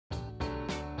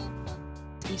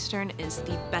Northeastern is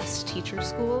the best teacher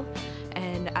school,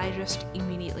 and I just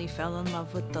immediately fell in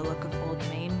love with the look of Old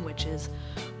Main, which is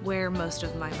where most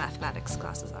of my mathematics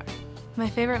classes are. My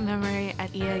favorite memory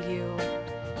at EIU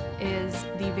is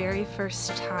the very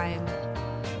first time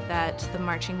that the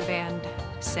marching band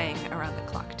sang around the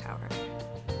clock tower,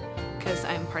 because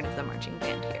I'm part of the marching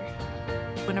band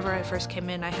here. Whenever I first came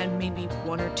in, I had maybe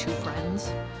 1 or 2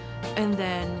 friends, and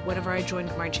then whenever I joined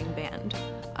marching band,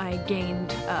 I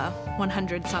gained a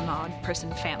 100-some-odd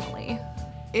person family.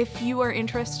 If you are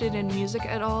interested in music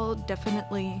at all,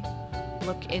 definitely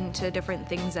look into different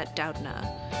things at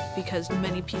Doudna, because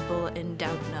many people in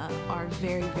Doudna are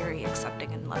very, very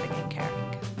accepting and loving and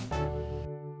caring.